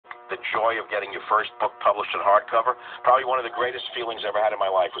the joy of getting your first book published in hardcover. Probably one of the greatest feelings I ever had in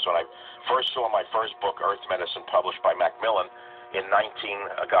my life was when I first saw my first book, Earth Medicine, published by Macmillan in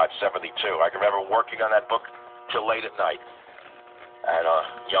 1972. I can remember working on that book till late at night. I had a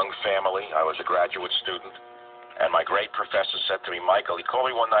young family. I was a graduate student. And my great professor said to me, Michael, he called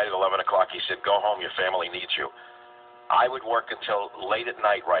me one night at 11 o'clock. He said, go home. Your family needs you. I would work until late at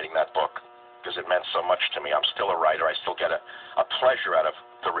night writing that book because it meant so much to me. I'm still a writer. I still get a pleasure out of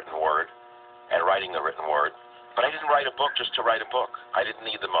the written word and writing the written word. But I didn't write a book just to write a book. I didn't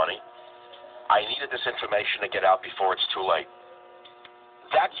need the money. I needed this information to get out before it's too late.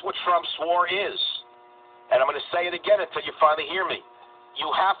 That's what Trump's war is. And I'm going to say it again until you finally hear me. You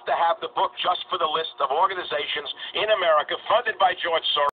have to have the book just for the list of organizations in America funded by George Soros.